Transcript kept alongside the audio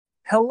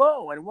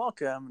Hello and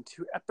welcome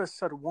to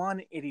episode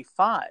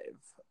 185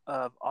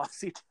 of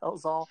Aussie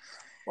Tells All.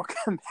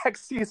 Welcome back,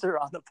 Caesar,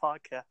 on the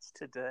podcast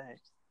today.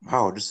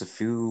 Wow, just a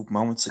few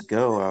moments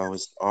ago, I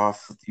was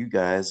off with you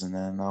guys, and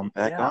then I'm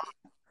back Yeah, on.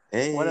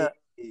 Hey,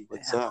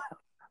 what's up?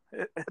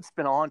 it's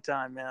been a long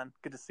time, man.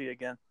 Good to see you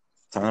again.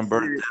 Time to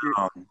burn it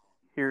down.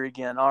 Here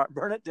again. All right,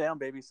 burn it down,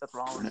 baby. Seth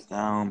Burn Rollins. it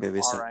down, baby.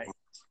 All right,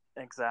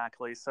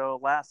 exactly. So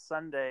last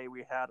Sunday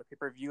we had a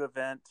pay-per-view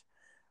event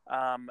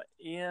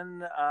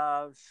in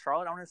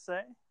Charlotte, I want to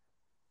say,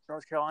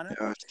 North Carolina.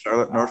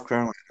 Charlotte, North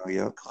Carolina.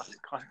 Yep.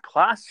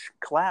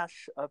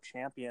 Clash of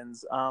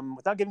Champions.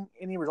 Without giving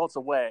any results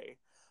away,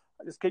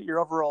 just get your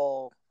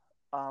overall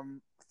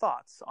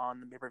thoughts on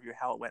the pay-per-view,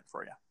 how it went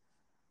for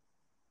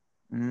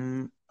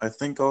you. I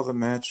think all the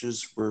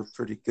matches were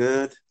pretty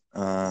good,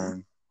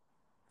 and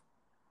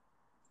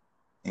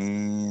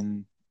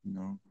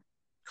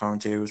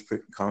commentary was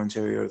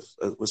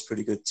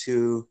pretty good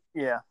too.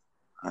 Yeah.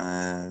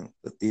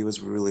 The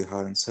Divas were really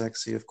hot and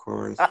sexy, of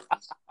course.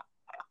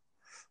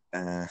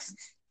 And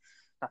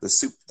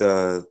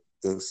the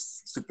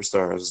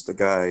superstars, the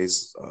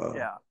guys,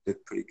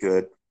 did pretty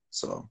good.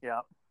 So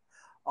yeah,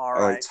 all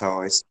right.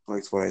 I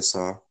liked what I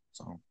saw.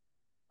 So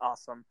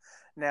awesome.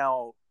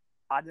 Now,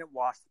 I didn't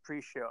watch the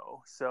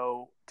pre-show,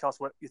 so tell us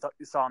what you thought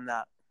you saw on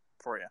that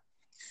for you.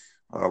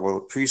 Well,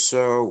 the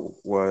pre-show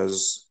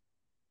was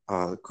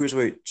the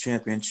Cruiserweight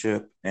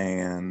Championship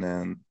and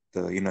then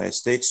the United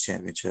States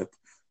Championship.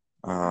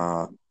 It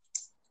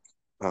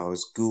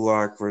was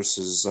Gulak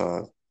versus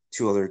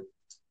two other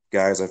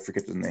guys. I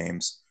forget the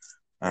names.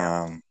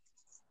 Gulak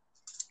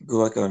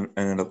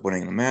ended up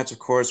winning the match, of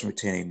course, and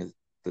retaining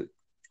the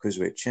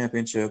Cruiserweight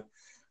Championship.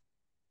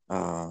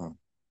 We'll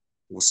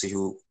see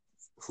who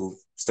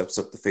steps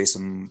up to face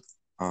him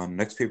on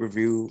next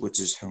pay-per-view,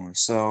 which is Hell in a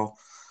Cell.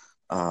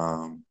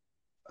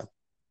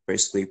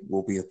 Basically,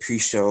 will be a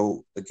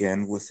pre-show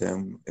again with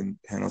him in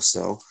Hell in a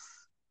Cell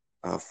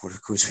for the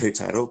Cruiserweight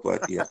title,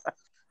 but yeah.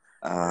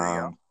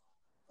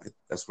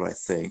 That's what I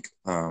think.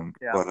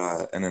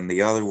 But and then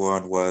the other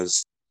one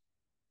was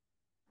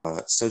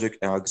Cedric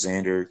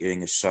Alexander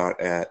getting a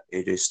shot at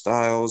AJ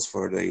Styles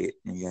for the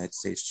United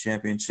States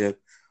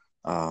Championship.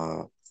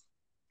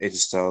 AJ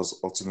Styles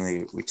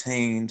ultimately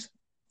retained,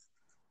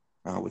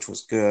 which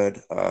was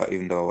good.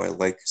 Even though I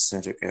like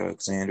Cedric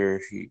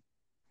Alexander,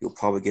 he'll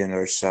probably get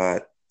another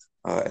shot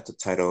at the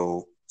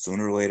title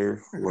sooner or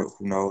later. Who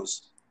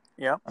knows?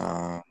 Yeah.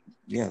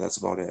 That's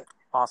about it.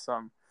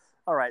 Awesome.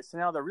 All right, so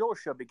now the real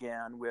show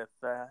began with.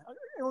 Let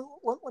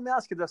me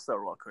ask you this though,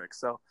 real quick.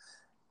 So,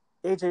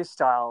 AJ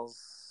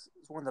Styles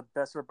is one of the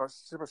best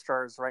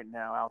superstars right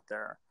now out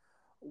there.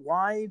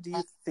 Why do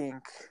you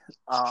think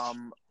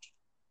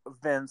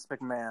Vince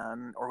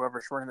McMahon or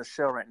whoever's running the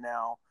show right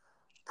now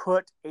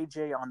put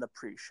AJ on the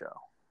pre-show?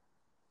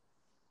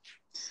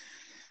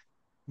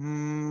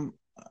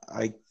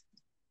 I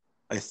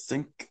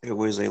think it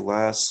was the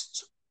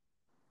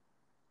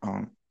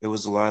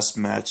last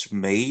match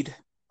made.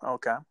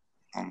 Okay.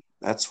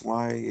 That's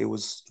why it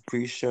was the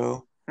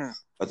pre-show.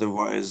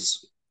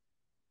 Otherwise,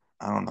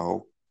 I don't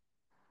know.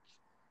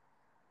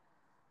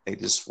 They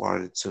just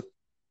wanted to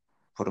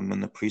put him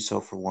in the pre-show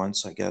for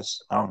once, I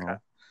guess. I don't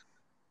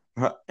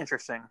know.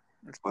 Interesting.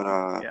 But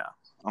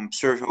I'm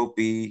sure he'll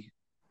be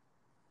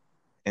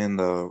in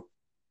the.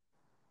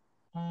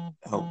 I'm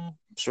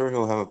sure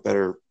he'll have a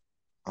better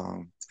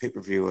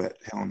pay-per-view at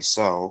Hell in a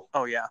Cell.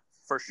 Oh yeah,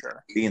 for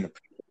sure. Be in the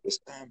pre-show this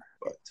time,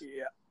 but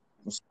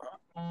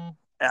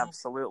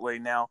absolutely.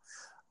 Now,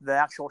 the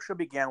actual show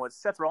began with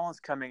Seth Rollins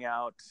coming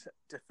out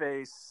to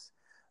face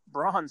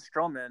Braun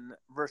Strowman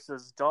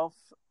versus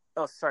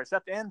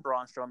Seth and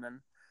Braun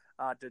Strowman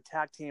to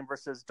tag team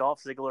versus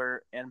Dolph Ziggler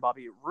and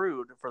Bobby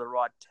Roode for the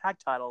Raw tag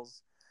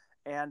titles.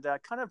 And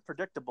kind of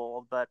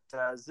predictable, but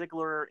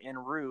Ziggler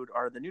and Roode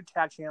are the new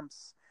tag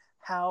champs.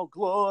 How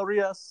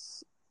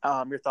glorious!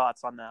 Your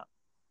thoughts on that?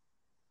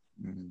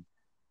 I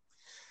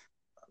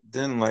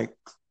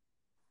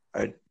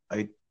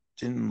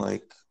didn't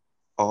like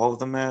all of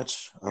the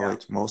match. I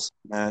liked most of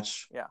the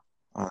match. Yeah.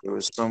 There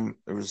was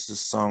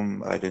just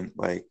some I didn't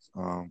like.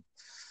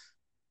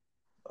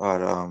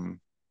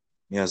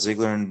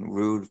 Ziggler and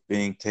Roode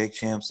being tag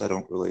champs,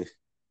 I'll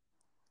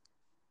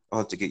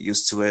have to get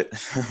used to it.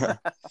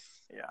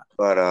 Yeah.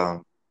 But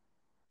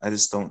I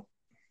just don't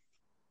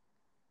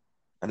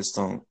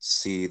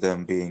see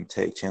them being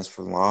tag champs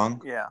for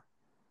long. Yeah.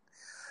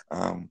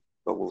 But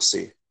we'll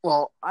see.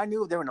 Well, I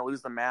knew they were going to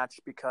lose the match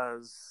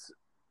because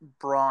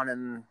Braun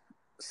and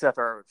Seth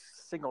are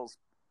singles,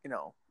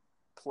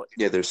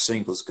 they're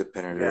singles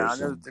competitors. Yeah, I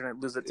know they're going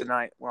to lose it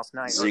tonight. Last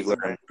night.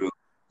 Ziggler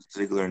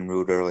and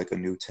Roode are like a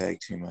new tag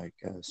team, I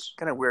guess.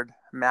 Kind of weird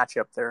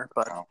matchup there,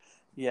 but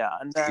yeah.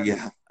 And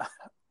then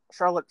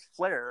Charlotte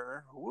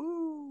Flair,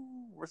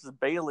 versus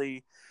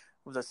Bayley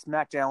with a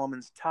SmackDown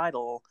Women's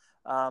title.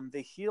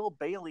 The heel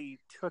Bayley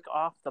took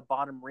off the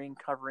bottom ring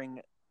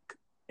covering,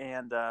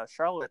 and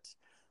Charlotte's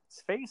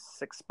face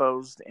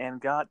exposed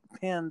and got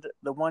pinned.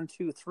 The 1,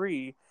 2,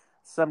 3,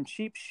 some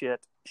cheap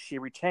shit. She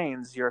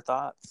retains. Your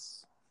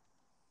thoughts?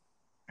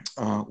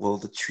 Well,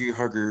 the tree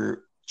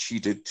hugger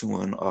cheated to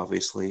win,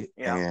 obviously,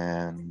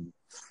 and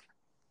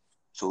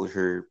told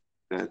her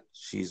that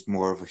she's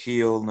more of a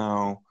heel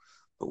now,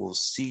 but we'll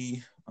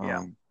see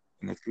in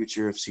the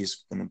future if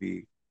she's going to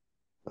be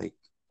like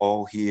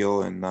all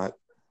heel and not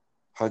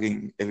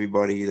hugging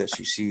everybody that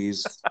she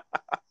sees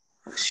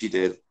like she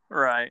did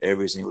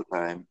every single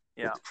time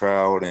with the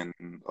crowd and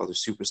other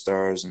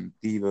superstars and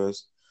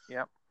divas.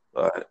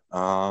 But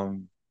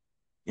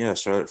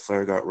Charlotte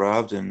Flair got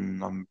robbed,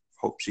 and I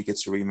hope she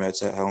gets a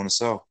rematch at Hell in a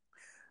Cell.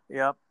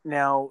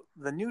 Now,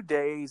 the New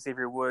Day,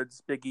 Xavier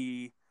Woods, Big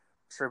E,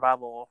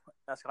 Survival,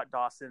 Scott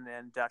Dawson,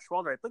 and Dash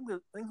Wilder. I think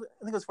it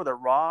was for the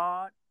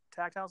Raw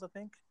tag titles, I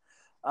think.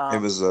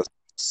 It was a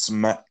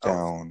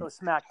SmackDown. Oh,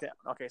 SmackDown.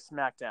 Okay,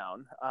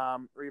 SmackDown.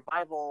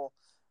 Revival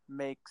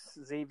makes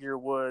Xavier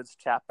Woods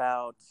tap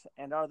out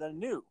and are the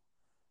new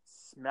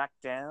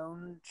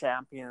SmackDown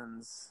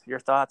champions. Your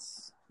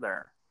thoughts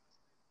there?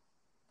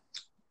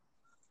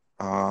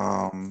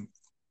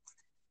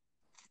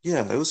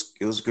 Yeah, it was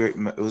great.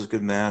 It was a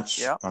good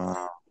match.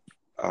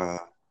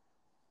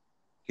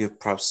 Give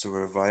props to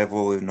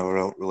Revival, even though I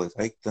don't really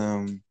like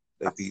them.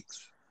 They beat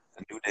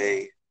the New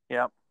Day.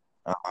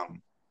 I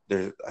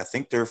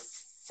think they're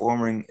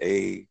forming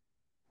a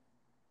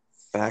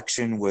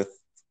faction with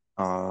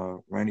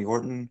Randy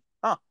Orton.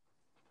 I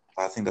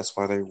think that's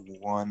why they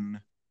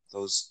won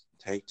those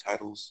tag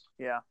titles.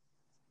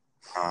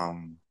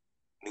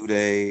 New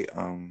Day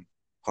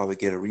probably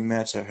get a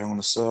rematch at Hell in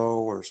a Cell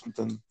or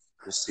something.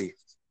 We'll see.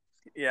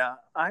 Yeah,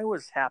 I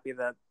was happy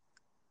that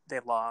they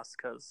lost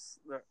because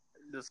I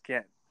just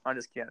can't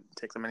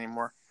take them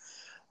anymore.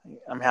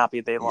 I'm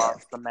happy they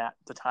lost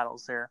the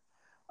titles there.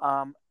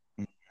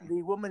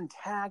 The women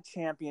tag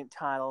champion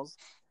titles,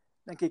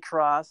 Nikki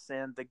Cross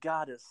and the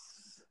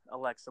goddess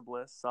Alexa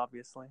Bliss,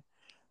 obviously,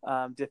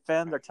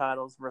 defend their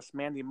titles versus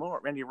Mandy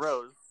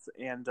Rose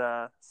and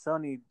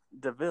Sonya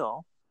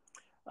Deville.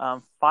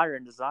 Fire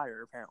and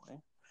Desire, apparently.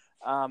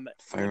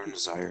 Fire and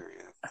Desire,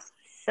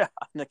 yeah.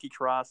 Nikki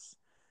Cross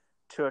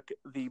took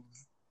the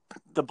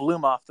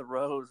bloom off the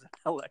rose.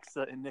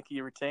 Alexa and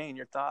Nikki retain.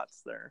 Your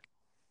thoughts there?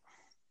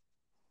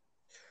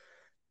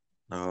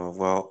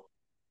 Well,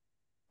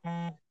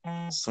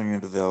 Sonya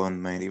Deville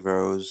and Mandy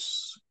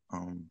Rose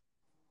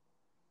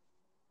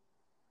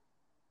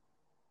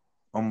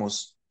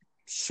almost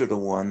should have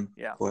won,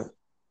 but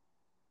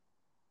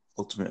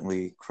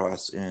ultimately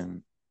Cross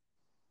and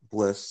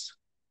Bliss.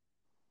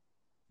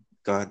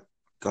 God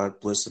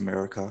bless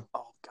America.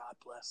 Oh, God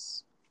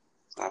bless.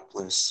 God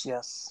bless.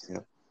 Yes.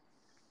 Yep.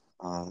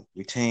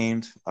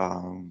 Retained.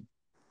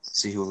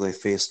 See who they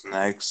face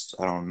next.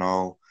 I don't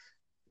know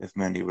if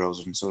Mandy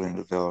Rose and Sonya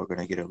Deville are going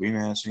to get a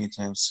rematch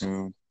anytime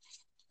soon.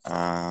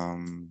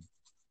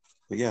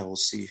 But yeah, we'll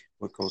see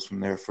what goes from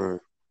there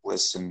for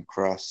Bliss and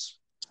Cross.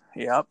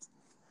 Yep.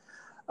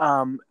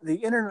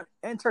 The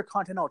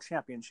Intercontinental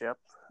Championship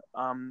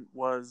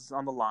was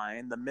on the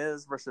line. The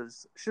Miz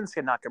versus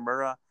Shinsuke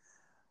Nakamura,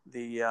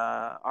 the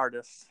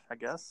artist, I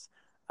guess.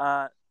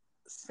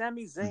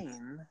 Sami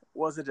Zayn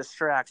was a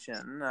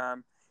distraction.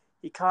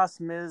 He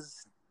cost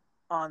Miz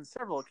on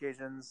several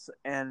occasions,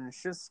 and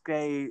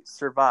Shinsuke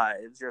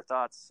survives. Your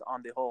thoughts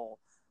on the whole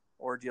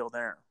ordeal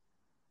there?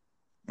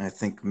 I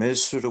think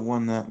Miz should have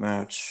won that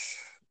match,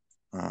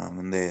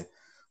 and the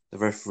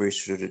referee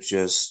should have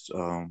just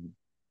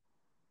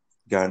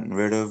gotten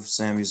rid of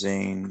Sami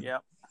Zayn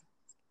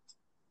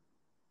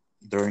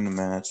during the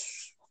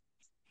match,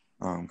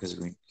 because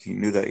he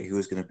knew that he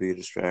was going to be a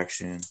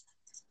distraction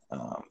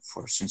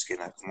for Shinsuke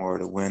Nakamura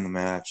to win the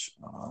match.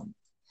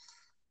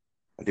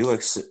 I do like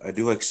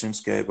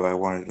Shinsuke, but I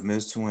wanted the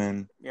Miz to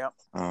win.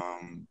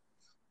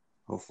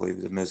 Hopefully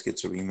the Miz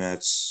gets a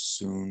rematch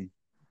soon,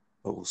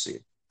 but we'll see.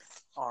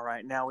 All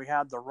right, now we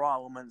have the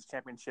Raw Women's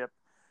Championship.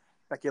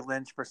 Becky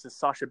Lynch versus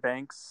Sasha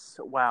Banks.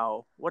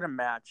 Wow, what a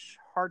match.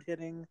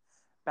 Hard-hitting,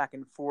 back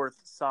and forth.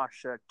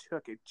 Sasha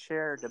took a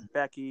chair to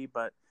Becky,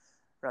 but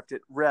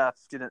ref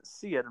didn't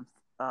see it.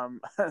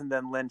 And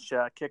then Lynch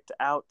kicked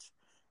out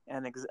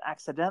and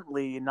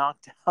accidentally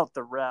knocked out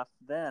the ref.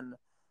 Then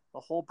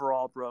the whole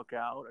brawl broke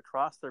out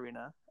across the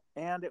arena,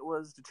 and it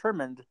was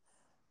determined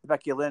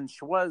Becky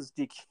Lynch was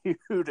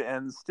DQ'd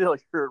and still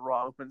your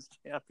Raw Women's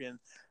Champion.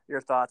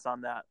 Your thoughts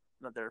on that?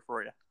 Not there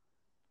for you.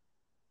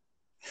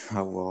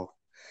 Oh, well,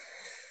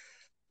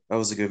 that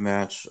was a good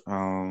match.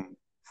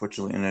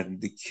 Fortunately, in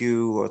the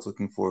DQ, I was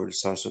looking forward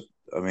to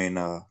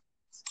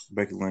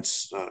Becky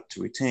Lynch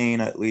to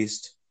retain at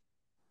least.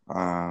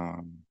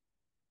 And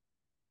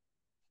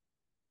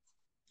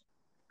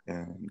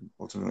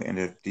ultimately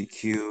ended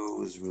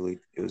DQ.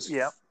 It was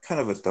kind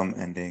of a dumb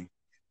ending.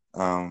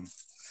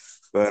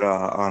 But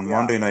on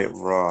Monday Night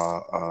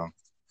Raw,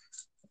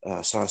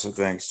 Sasha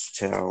Banks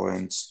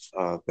challenged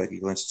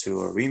Becky Lynch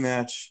to a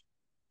rematch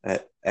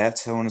at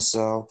Hell in a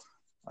Cell.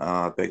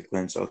 Becky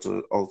Lynch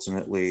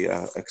ultimately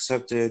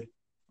accepted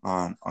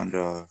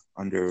under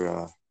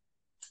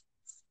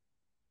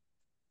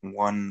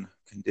one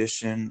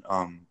condition.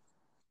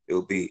 It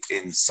will be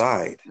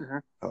inside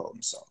Hell in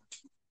a Cell.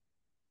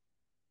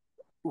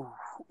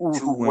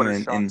 to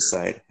win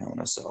inside Hell in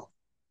a Cell.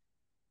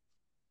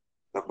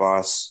 The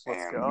Boss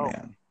and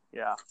Man.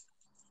 Yeah.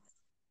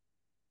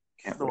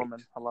 Can't the wait.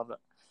 Woman. I love it.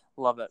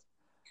 Love it.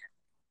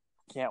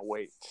 Can't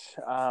wait.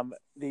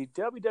 The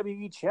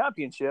WWE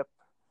Championship,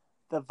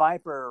 the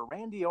Viper,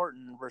 Randy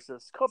Orton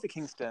versus Kofi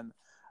Kingston.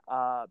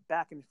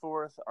 Back and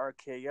forth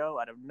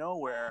RKO out of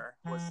nowhere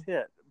was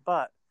hit,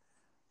 but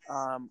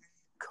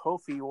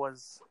Kofi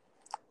was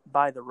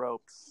by the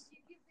ropes.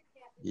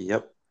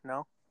 Yep.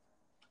 No?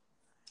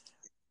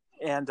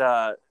 And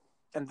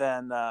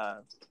then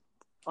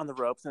on the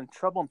ropes, and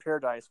Trouble in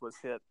Paradise was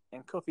hit,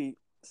 and Kofi,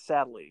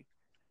 sadly,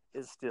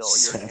 is still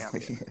your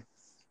champion.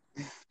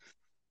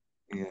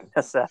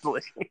 Yeah.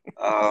 Sadly.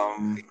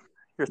 I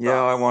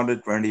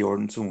wanted Randy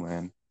Orton to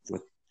win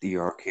with the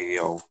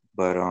RKO,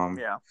 but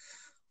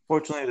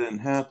fortunately it didn't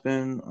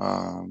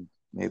happen.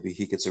 Maybe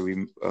he gets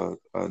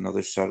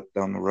another shot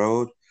down the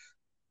road.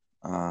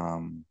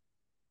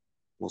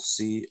 We'll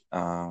see.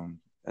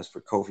 As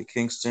for Kofi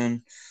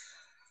Kingston,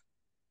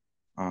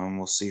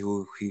 we'll see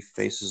who he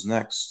faces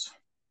next.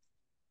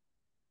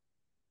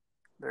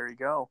 There you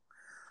go.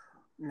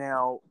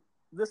 Now,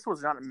 this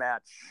was not a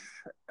match.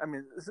 I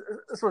mean,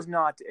 this was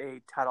not a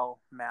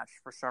title match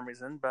for some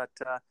reason, but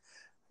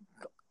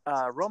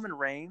Roman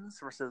Reigns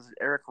versus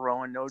Eric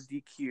Rowan, no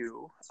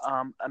DQ.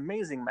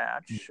 Amazing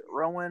match.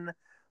 Rowan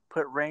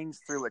put Reigns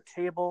through a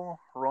table.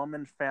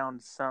 Roman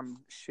found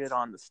some shit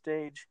on the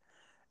stage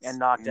and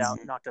knocked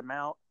him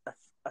out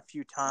a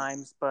few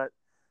times. But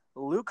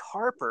Luke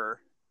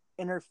Harper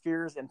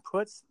interferes and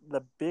puts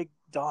the big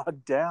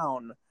dog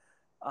down.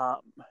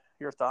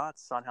 Your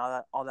thoughts on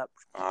how all that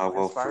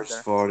first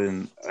of all, I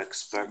didn't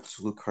expect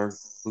Luke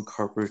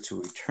Harper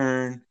to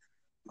return.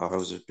 It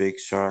was a big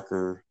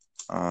shocker.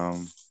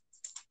 I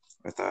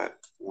thought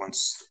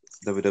once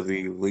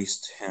WWE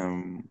released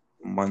him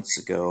months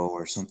ago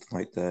or something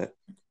like that,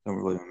 I don't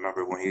really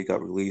remember when he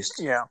got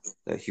released,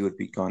 that he would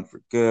be gone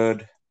for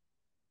good,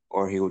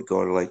 or he would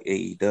go to like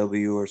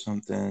AEW or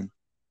something.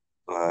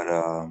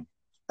 But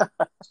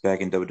it's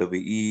back in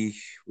WWE,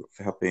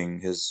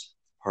 helping his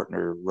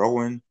partner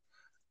Rowan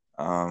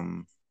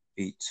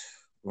beat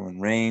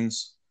Roman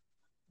Reigns.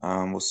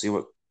 We'll see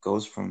what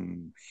goes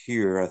from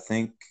here. I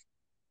think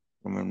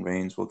Roman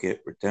Reigns will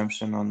get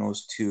redemption on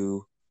those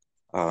two.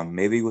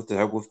 Maybe with the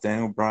help with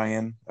Daniel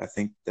Bryan. I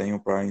think Daniel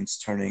Bryan's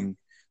turning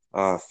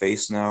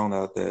face now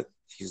that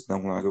he's no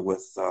longer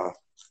with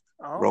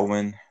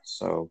Roman.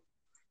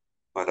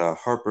 But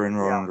Harper and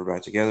Rowan are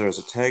back together as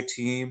a tag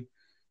team,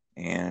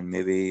 and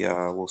maybe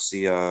we'll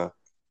see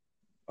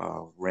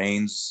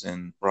Reigns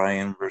and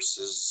Bryan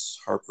versus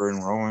Harper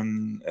and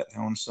Rowan at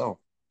Hell in a Cell.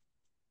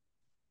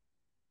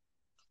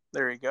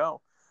 There you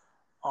go.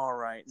 All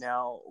right,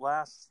 now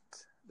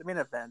the main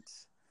event,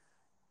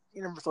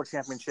 Universal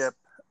Championship.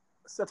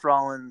 Seth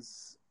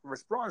Rollins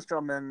versus Braun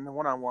Strowman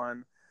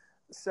 1-on-1.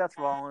 Seth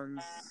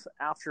Rollins,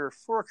 after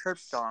 4 curb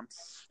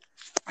stomps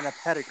and a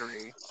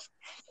pedigree,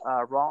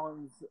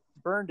 Rollins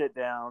burned it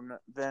down.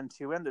 Then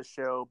to end the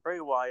show, Bray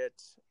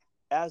Wyatt,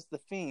 as the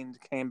Fiend,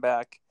 came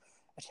back,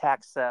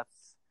 attacked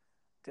Seth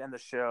to end the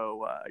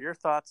show. Your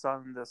thoughts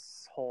on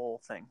this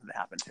whole thing that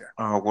happened here?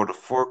 Well,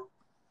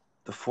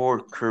 the four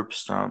curb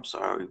stomps,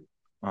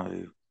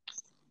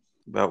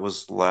 that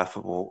was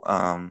laughable.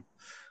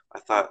 I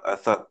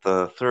thought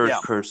the third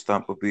curb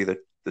stomp would be the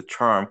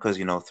charm, because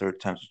third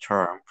time's a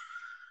charm.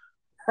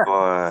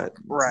 But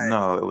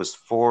no, it was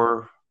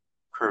 4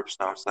 curb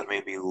stomps that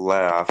made me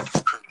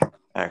laugh.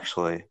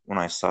 Actually, when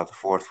I saw the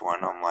 4th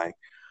one, I'm like,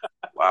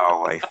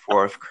 wow, a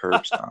 4th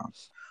curb stomp.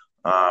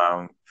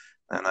 And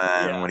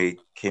then when he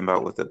came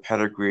out with the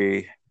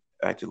pedigree,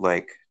 acted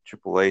like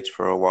Triple H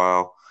for a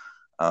while.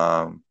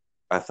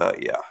 I thought,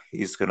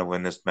 he's gonna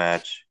win this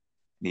match.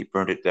 And he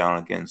burned it down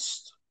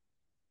against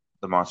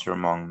the Monster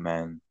Among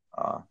Men,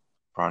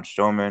 Braun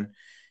Strowman.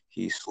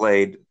 He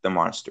slayed the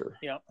monster.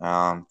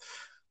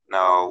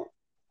 Now,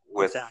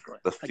 with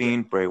the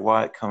Fiend, Bray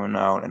Wyatt, coming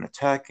out and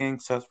attacking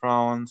Seth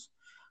Rollins,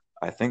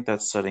 I think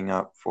that's setting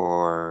up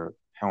for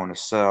Hell in a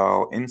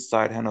Cell,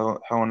 inside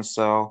Hell in a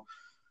Cell,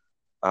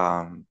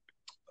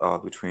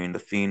 between the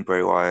Fiend,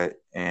 Bray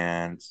Wyatt,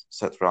 and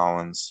Seth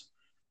Rollins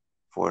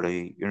for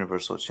the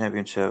Universal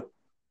Championship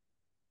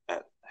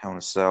at Hell in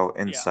a Cell,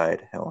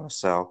 inside Hell in a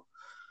Cell.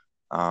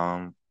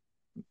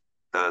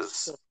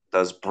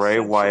 Does Bray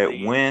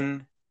Wyatt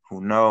win?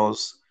 Who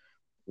knows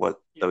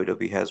what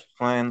WWE has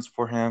plans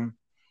for him?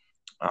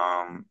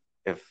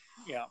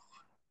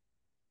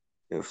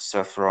 If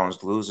Seth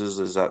Rollins loses,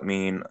 does that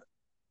mean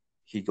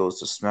he goes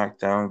to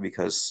SmackDown,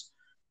 because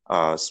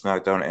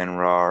SmackDown and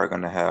Raw are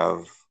going to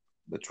have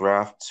the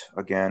draft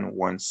again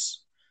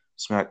once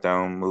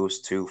SmackDown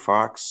moves to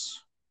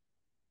Fox?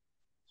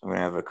 So we're going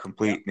to have a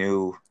complete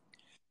new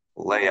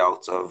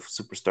layout of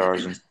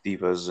superstars and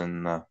divas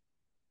in the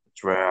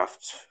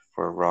draft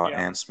for Raw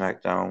and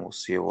SmackDown. We'll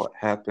see what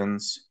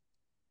happens.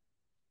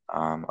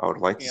 I would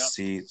like to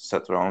see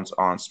Seth Rollins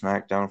on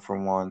SmackDown for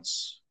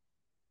once,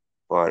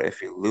 but if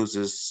he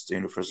loses the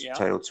Universal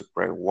title to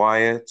Bray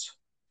Wyatt,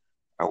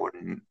 I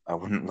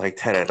wouldn't like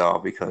that at all,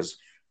 because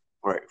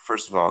Right.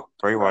 First of all,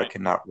 Bray Wyatt Right.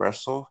 cannot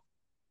wrestle.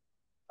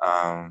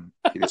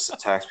 He just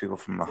attacks people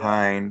from Yeah.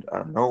 behind,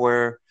 out of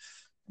nowhere,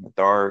 in the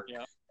dark.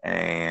 Yeah.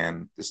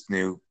 And this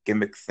new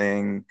gimmick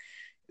thing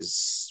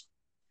is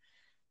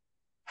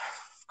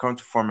come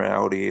to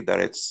formality that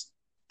it's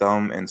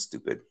dumb and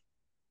stupid.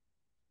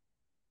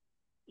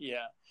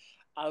 Yeah.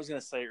 I was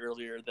going to say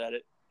earlier that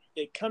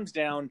it comes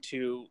down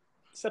to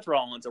Seth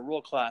Rollins, a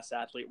world-class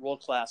athlete,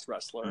 world-class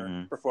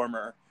wrestler,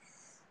 performer,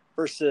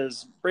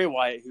 versus Bray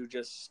Wyatt, who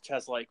just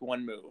has like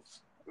one move.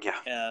 Yeah.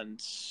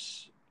 And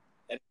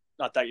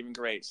not that even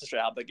great. Sister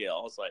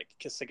Abigail was like,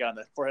 kiss the guy on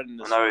the forehead and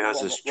now he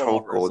has this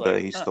chokehold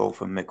that he stole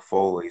from Mick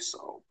Foley.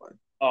 So, but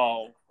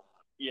oh,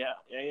 yeah.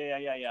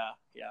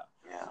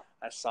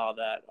 I saw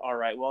that. All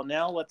right. Well,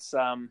 now let's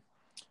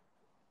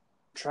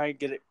try and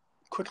get it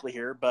quickly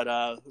here, but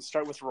let's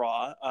start with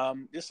Raw.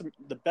 What is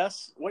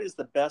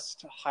the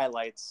best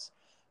highlights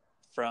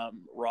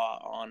from Raw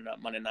on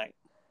Monday night?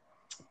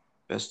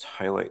 Best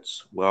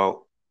highlights.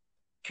 Well,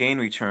 Kane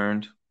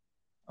returned.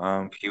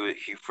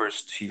 He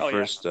first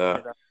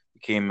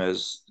came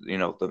as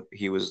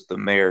he was the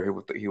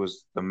mayor. He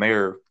was the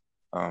mayor,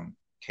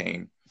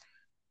 Kane,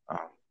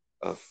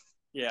 of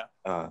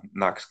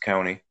Knox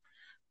County.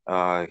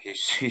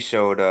 He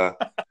showed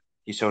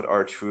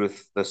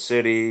R-Truth the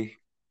city.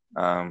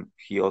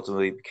 He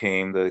ultimately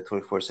became the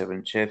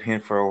 24/7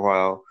 champion for a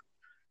while,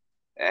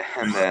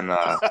 and then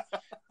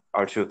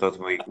R-Truth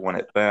ultimately won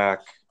it back.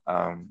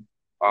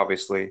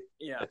 Obviously,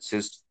 it's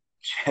his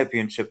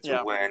championship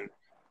to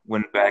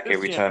win back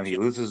every time he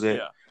loses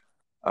it.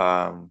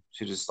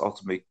 Should just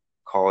ultimately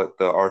call it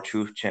the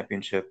R-Truth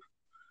Championship.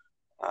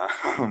 That's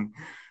right.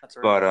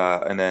 But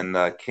and then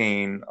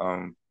Kane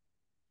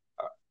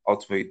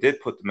ultimately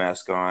did put the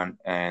mask on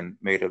and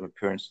made an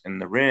appearance in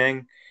the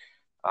ring.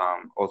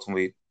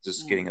 Ultimately,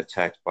 just getting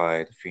attacked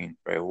by the Fiend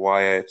Bray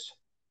Wyatt,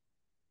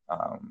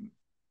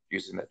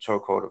 using that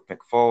chokehold of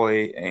Mick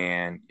Foley,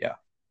 and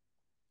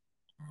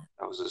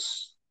that was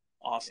just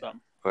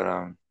awesome.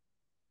 But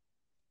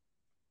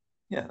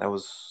that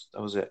was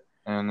it.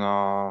 And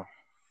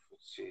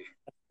let's see.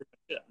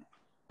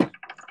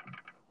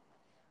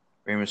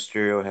 Rey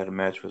Mysterio had a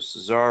match with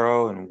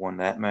Cesaro and won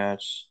that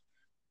match.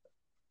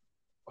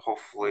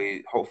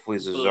 Hopefully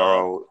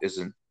Cesaro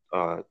isn't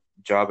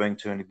jobbing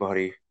to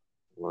anybody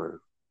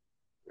or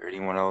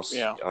anyone else.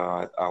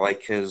 I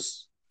like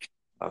his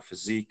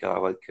physique. I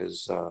like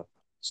his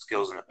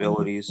skills and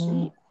abilities.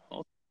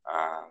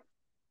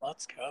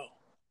 Let's go.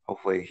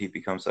 Hopefully he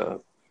becomes a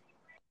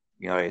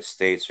United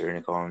States or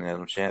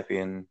Intercontinental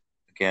Champion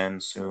again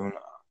soon.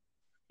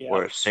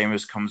 Or if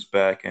Sheamus comes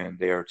back and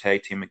they are a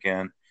tag team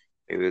again,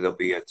 maybe they'll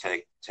be a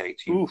tag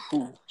team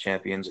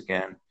champions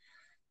again.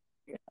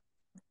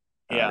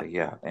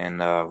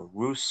 And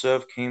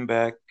Rusev came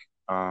back,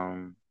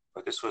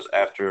 but this was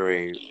after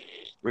a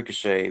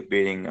Ricochet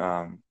beating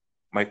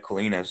Mike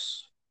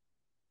Kalinas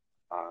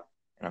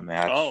in a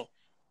match.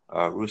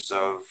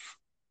 Rusev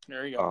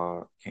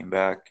came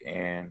back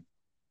and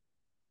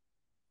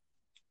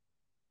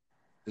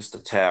just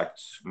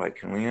attacked Mike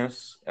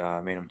Kalinas,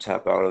 made him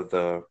tap out of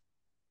the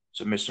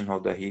submission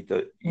hold that he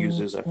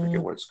uses. I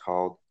forget what it's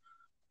called.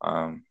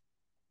 But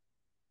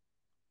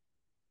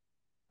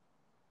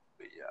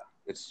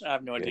I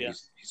have no idea.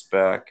 He's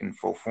back in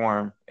full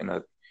form,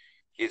 and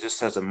he just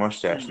has a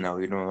mustache now.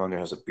 He no longer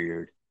has a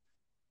beard.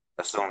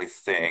 That's the only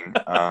thing.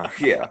 My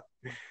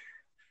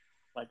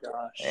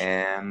gosh.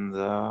 And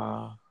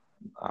I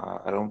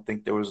don't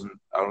think there was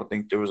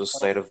a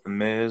sight of the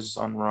Miz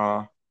on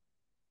Raw.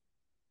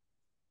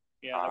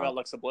 Yeah, how about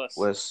Alexa Bliss?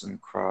 Bliss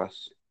and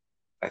Cross.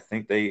 I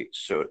think they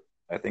showed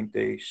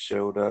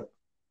up.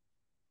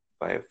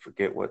 I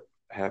forget what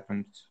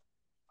happened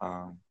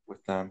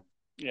with them.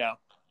 Yeah.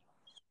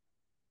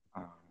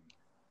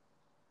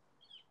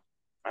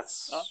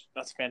 That's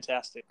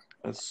fantastic.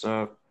 That's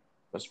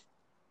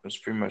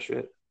pretty much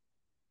it.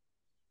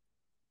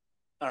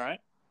 All right.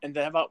 And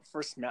then how about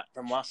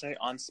from last night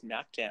on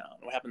SmackDown?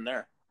 What happened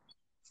there?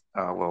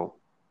 Well,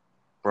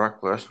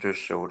 Brock Lesnar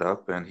showed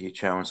up and he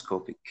challenged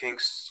Kofi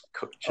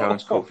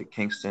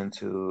Kingston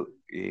to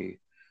a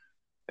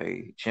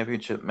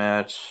championship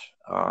match.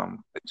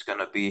 It's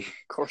gonna be,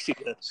 of course he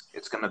did.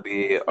 It's gonna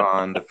be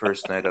on the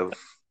first night of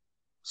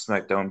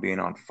SmackDown being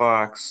on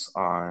Fox.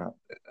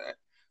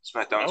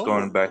 SmackDown's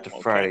going back to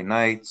Friday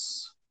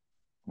nights.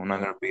 We're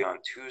not gonna be on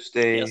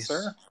Tuesdays. Yes,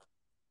 sir.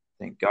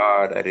 Thank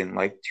God. I didn't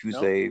like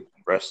Tuesday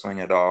wrestling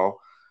at all.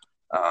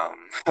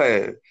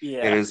 It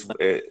is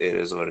what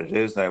it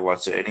is, and I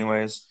watch it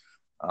anyways.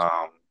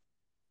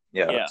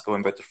 It's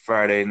going back to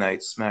Friday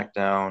night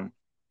SmackDown.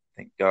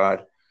 Thank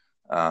God.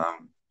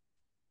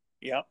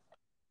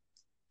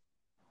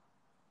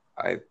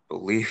 I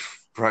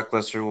believe Brock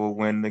Lesnar will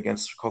win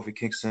against Kofi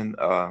Kingston.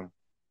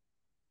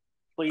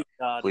 Please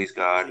God. Please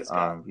God.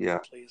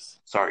 Please.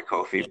 Sorry,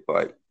 Kofi,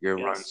 but your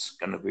run's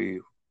gonna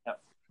be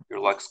your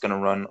luck's gonna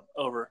run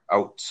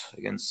out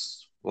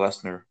against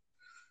Lesnar.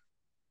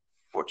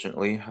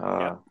 Fortunately,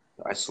 I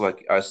still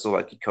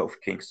like Kofi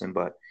Kingston,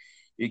 but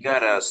you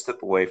gotta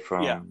step away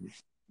from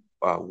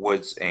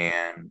Woods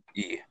and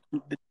E.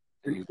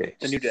 The New Day.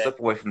 The New Day. Step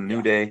away from the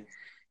New Day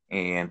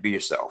and be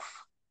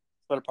yourself.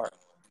 Split apart.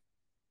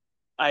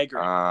 I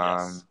agree.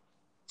 Yes.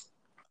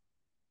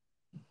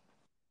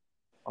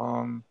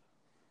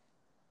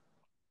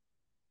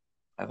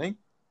 I think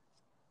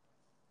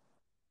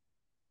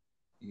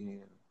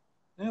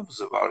that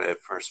was about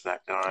it for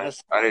SmackDown.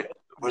 I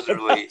wasn't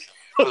really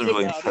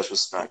impressed with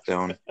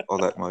SmackDown all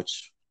that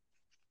much.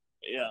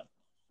 Yeah,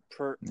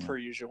 per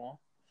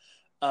usual.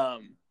 All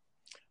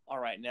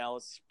right, now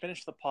let's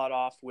finish the pod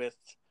off with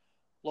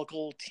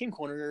local team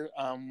corner.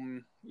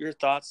 Your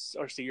thoughts,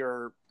 or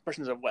your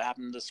impressions of what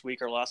happened this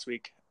week or last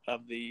week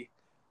of the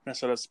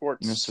Minnesota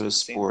sports. Minnesota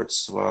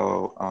sports.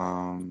 Well,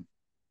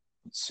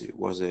 let's see,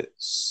 was it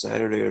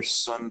Saturday or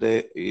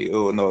Sunday?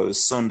 Oh no, it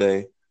was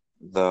Sunday.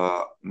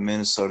 The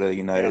Minnesota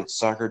United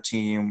soccer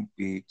team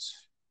beat.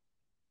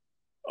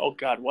 Oh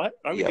God, what?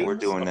 We're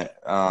doing it.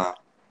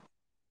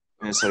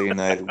 Minnesota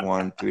United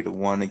won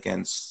 3-1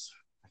 against,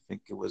 I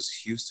think it was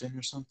Houston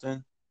or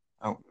something.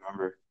 I don't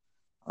remember.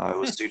 It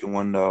was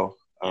 3-1 though.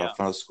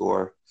 Final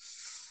score.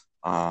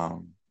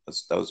 That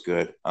was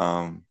good.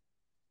 Let's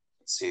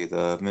see.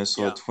 The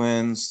Minnesota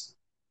Twins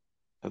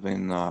have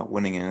been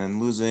winning and then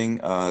losing.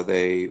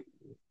 They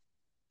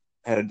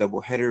had a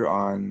doubleheader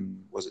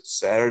on, was it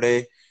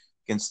Saturday,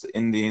 against the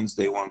Indians.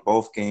 They won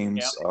both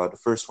games. The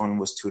first one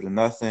was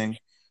 2-0,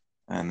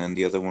 and then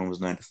the other one was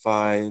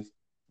 9-5.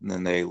 And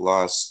then they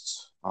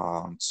lost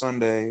on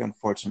Sunday.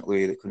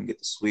 Unfortunately, they couldn't get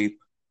the sweep.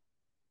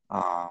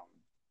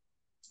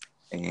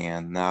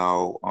 And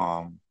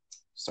now,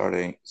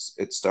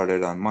 it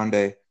started on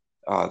Monday.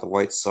 The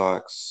White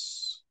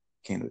Sox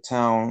came to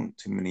town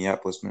to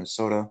Minneapolis,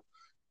 Minnesota.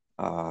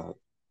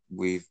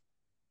 We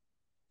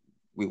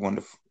won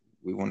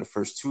the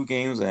first two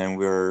games, and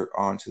we're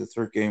on to the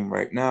third game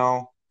right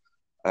now.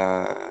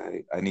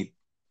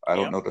 I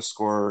don't know the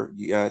score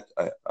yet.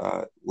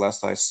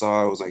 Last I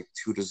saw, it was like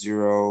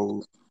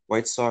 2-0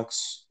 White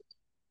Sox.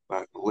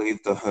 I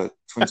believe the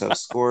Twins have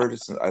scored.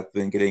 So I've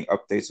been getting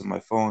updates on my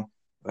phone.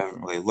 I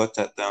haven't really looked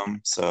at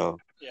them, so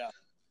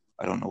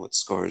I don't know what the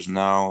score is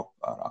now.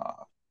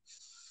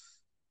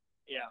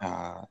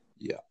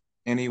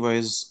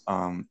 Anyways,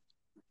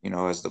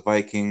 as the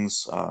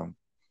Vikings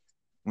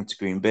went to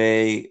Green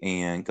Bay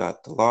and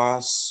got the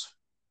loss,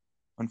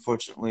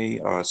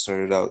 unfortunately,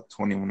 started out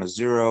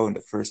 21-0 in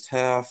the first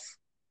half.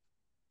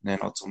 And then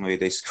ultimately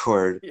they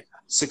scored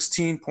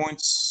 16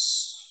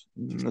 points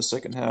in the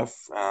second half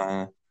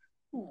to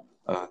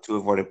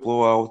avoid a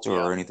blowout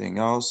or anything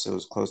else. It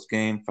was a close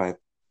game.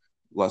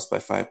 Lost by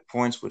 5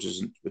 points, which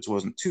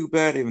wasn't too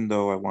bad, even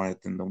though I wanted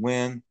them to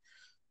win.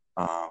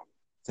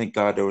 Thank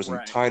God there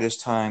wasn't a tie this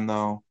time,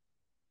 though.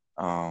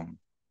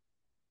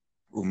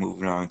 We're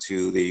moving on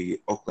to the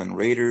Oakland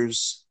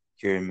Raiders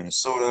here in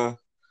Minnesota.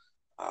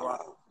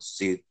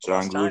 See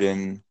John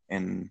Gruden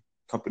and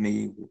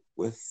company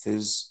with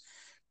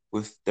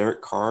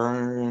Derek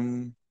Carr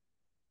and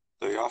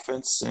the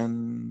offense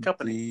and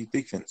the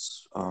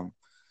defense.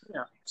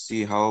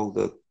 See how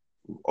the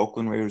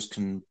Oakland Raiders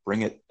can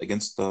bring it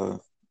against the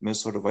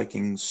Minnesota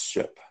Vikings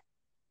ship.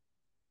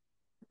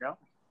 Yeah.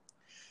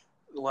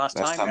 Last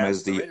time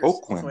as the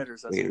Oakland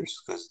Raiders,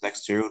 because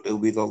next year it'll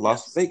be the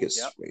Las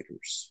Vegas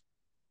Raiders.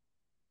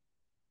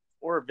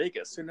 Or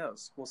Vegas, who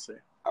knows? We'll see.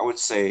 I would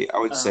say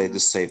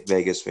just say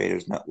Vegas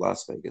Raiders, not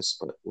Las Vegas,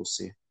 but we'll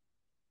see.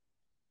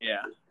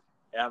 Yeah.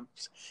 And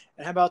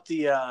how about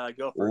the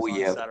Gophers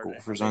on Saturday? The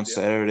Gophers on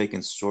Saturday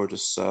against Georgia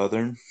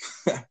Southern.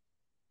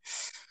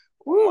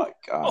 Oh my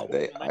God!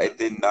 I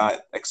did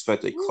not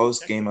expect a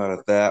close game out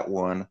of that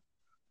one.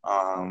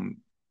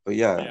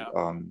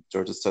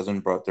 Georgia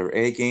Southern brought their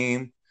A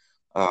game.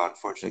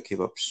 Unfortunately,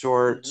 came up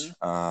short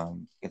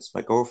against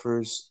my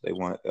Gophers. They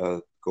won.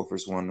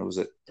 Gophers won. Was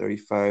it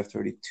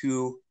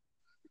 35-32?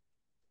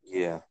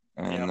 Yeah,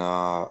 and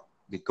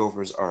the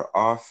Gophers are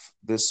off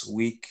this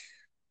week,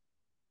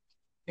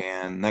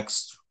 and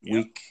next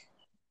week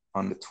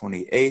on the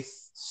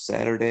 28th,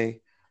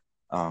 Saturday.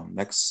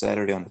 Next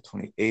Saturday on the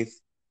 28th.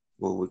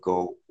 We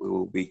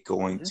will be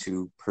going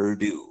to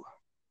Purdue,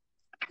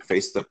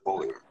 face the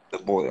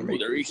Boilermakers.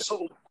 There you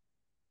go.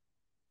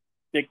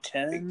 Big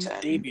Ten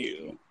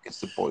debut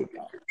against the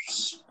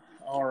Boilermakers.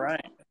 All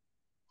right.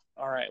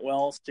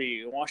 Well, let's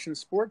see. Washington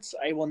sports.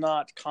 I will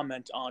not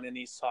comment on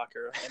any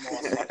soccer,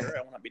 MLS soccer.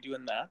 I will not be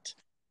doing that.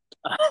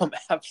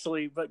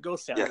 Absolutely, but go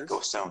Sounders. Yeah,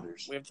 go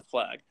Sounders. We have the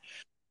flag.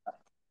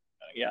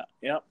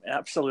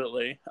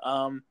 Absolutely.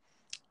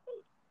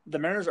 The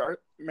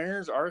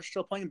Mariners are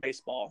still playing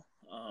baseball.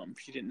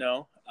 If you didn't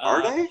know,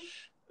 are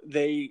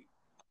they?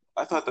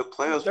 I thought the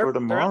playoffs were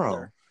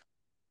tomorrow.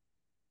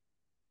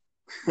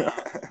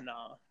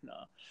 No.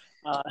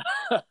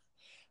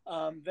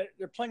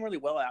 They're playing really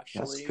well,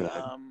 actually.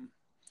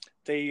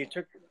 They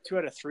took 2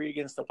 out of 3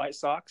 against the White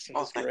Sox. It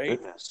was great.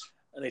 Goodness.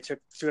 And they took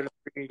 2 out of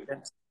 3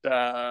 against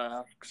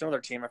some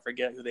other team. I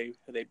forget who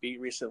they beat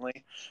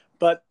recently.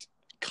 But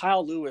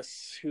Kyle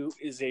Lewis, who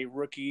is a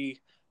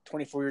rookie,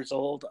 24 years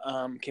old,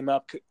 came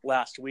up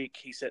last week.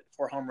 He's hit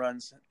 4 home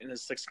runs in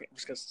his first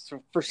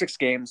 6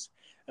 games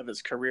of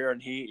his career,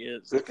 and he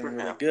is looking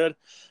really good.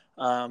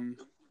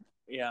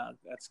 Yeah,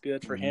 that's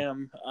good for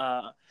him.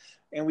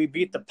 And we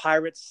beat the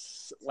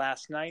Pirates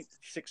last night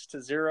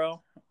 6-0,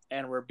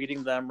 and we're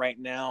beating them right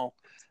now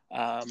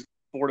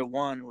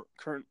 4-1.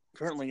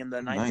 Currently in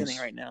the ninth inning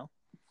right now.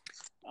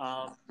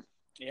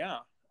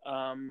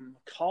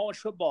 College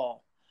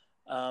football.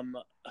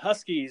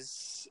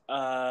 Huskies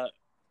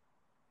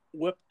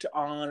whipped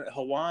on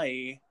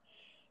Hawaii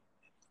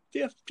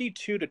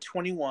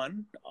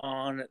 52-21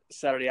 on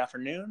Saturday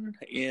afternoon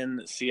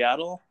in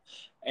Seattle,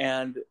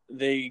 and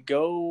they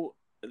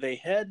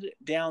head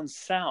down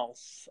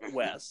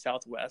southwest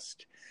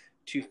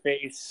to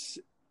face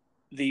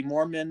the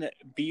Mormon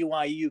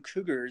BYU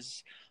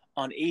Cougars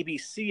on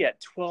ABC at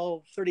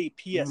 12:30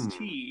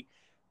 PST,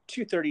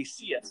 2:30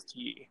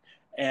 CST,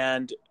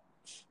 and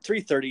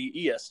 3:30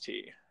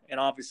 EST, and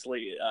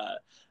obviously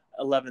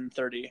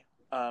 11:30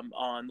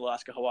 on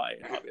Alaska Hawaii,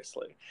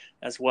 obviously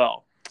as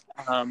well.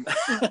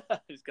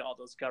 He's got all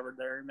those covered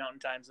there, Mountain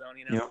Time Zone,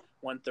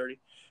 1:30,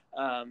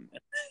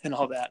 and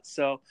all that.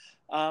 So,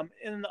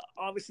 and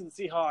obviously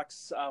the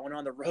Seahawks went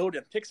on the road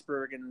in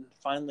Pittsburgh and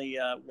finally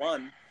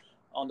won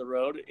on the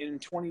road in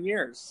 20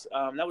 years.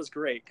 That was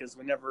great because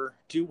we never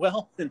do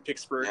well in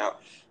Pittsburgh. Yeah.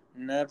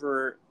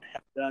 Never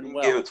have done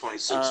well. Gave it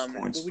 26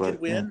 points, but we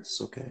could win. Yeah,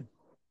 it's okay.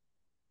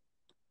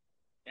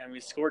 And we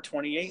scored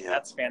 28. Yeah.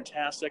 That's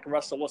fantastic.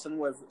 Russell Wilson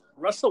was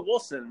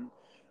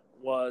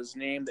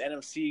named the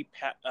NFC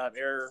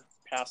Air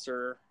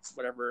Passer,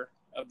 whatever,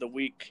 of the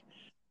week.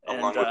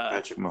 Along with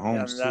Patrick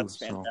Mahomes, that's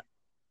fantastic.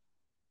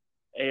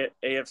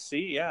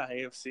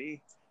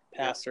 AFC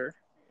Passer.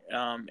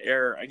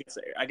 Air, I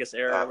guess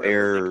Air,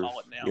 whatever they call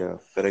it now. Yeah,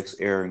 FedEx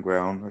Air and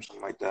Ground or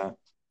something like that.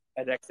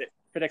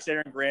 FedEx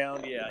Air and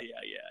Ground, yeah.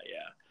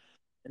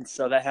 And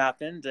so that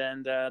happened,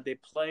 and they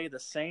play the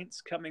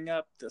Saints coming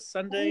up this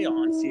Sunday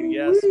on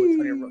CBS with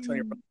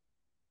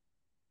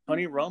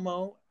Tony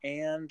Romo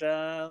and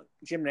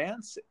Jim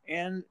Nantz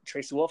and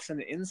Tracy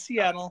Wolfson in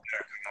Seattle.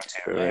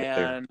 Right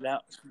there.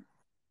 Now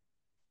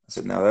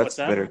that's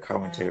better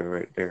commentary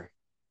right there.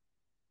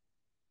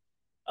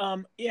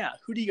 Who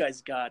do you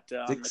guys got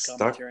on Dick the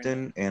commentary?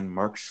 Stockton and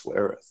Mark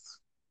Schlereth.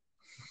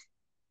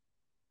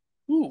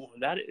 Ooh,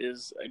 that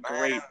is a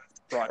great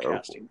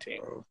broadcasting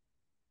team. Bro.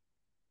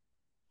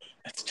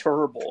 That's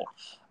terrible.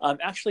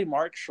 Actually,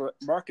 Mark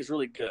is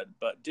really good,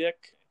 but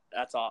Dick,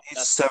 that's off.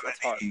 He's 70.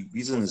 That's hard.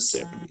 He's in his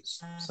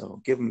 70s,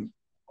 so give him.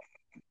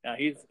 Yeah,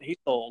 he's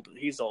old.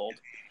 He's old.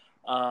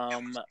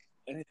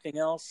 Anything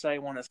else I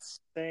want to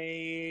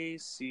say?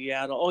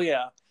 Seattle. Oh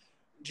yeah,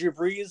 Drew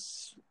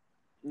Brees,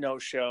 no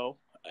show.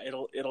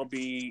 It'll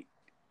be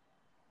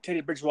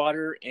Teddy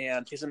Bridgewater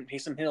and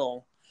Taysom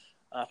Hill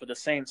for the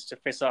Saints to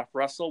face off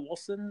Russell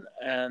Wilson,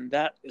 and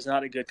that is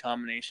not a good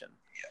combination.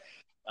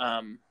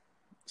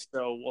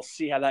 So we'll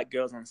see how that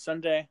goes on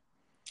Sunday.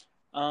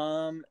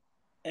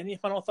 Any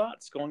final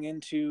thoughts going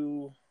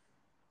into,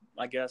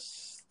 I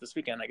guess, this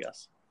weekend, I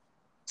guess?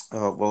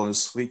 Well,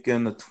 this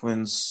weekend, the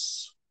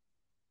Twins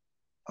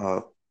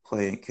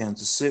play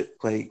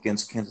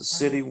against Kansas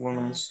City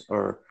one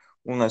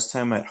last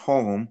time at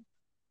home.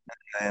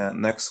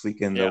 And next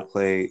weekend, they'll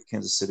play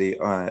Kansas City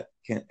at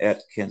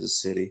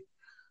Kansas City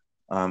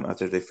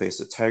after they faced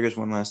the Tigers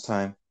one last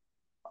time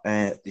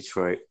at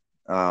Detroit.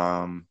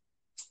 I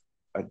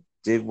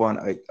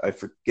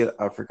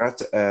forgot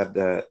to add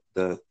that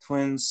the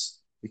Twins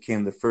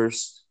became the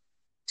first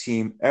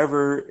team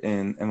ever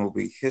in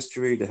MLB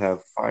history to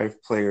have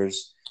 5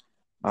 players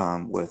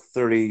with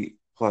 30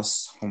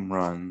 plus home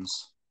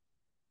runs.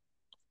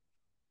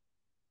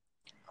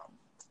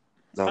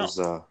 That was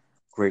a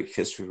great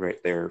history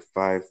right there.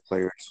 5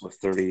 players with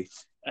 30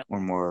 or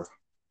more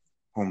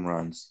home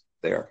runs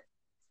there.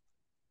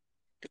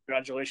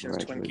 Congratulations.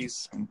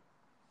 Twinkies.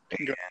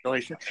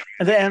 Congratulations.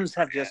 And the M's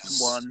have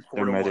just won 4-1.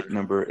 Their magic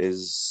number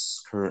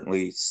is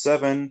currently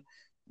 7.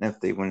 And if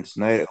they win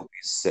tonight, it'll be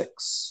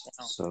 6.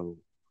 Wow. So,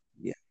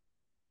 yeah.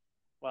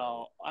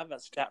 Well, I have a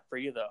stat for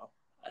you, though.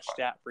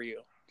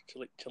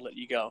 To let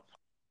you go.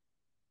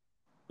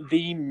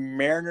 The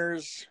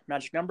Mariners'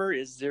 magic number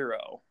is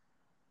 0.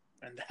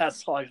 And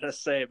that's all I got to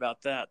say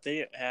about that.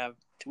 They have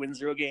to win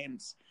 0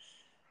 games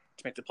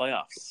to make the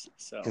playoffs.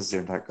 Because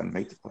they're not going to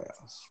make the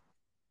playoffs.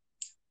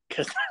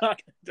 Because they're not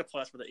going to make the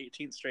playoffs for the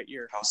 18th straight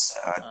year. How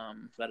sad.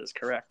 That is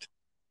correct.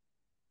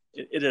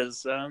 It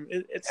is. I'm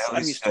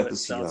used to it,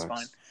 so it's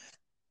fine.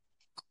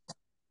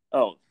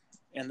 Oh,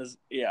 and the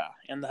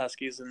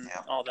Huskies and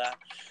all that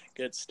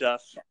good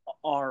stuff.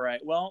 All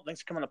right. Well,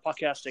 thanks for coming on the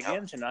podcast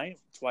again tonight.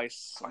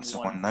 Twice in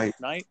one night.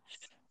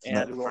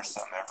 And the first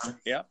time ever.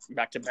 Yeah,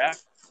 back to back.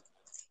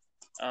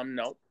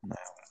 No. No,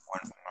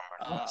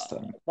 last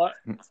time. But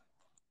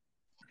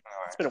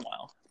it's been a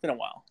while.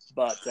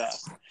 But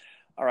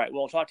all right.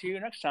 We'll talk to you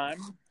next time.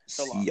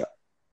 So long. Yeah.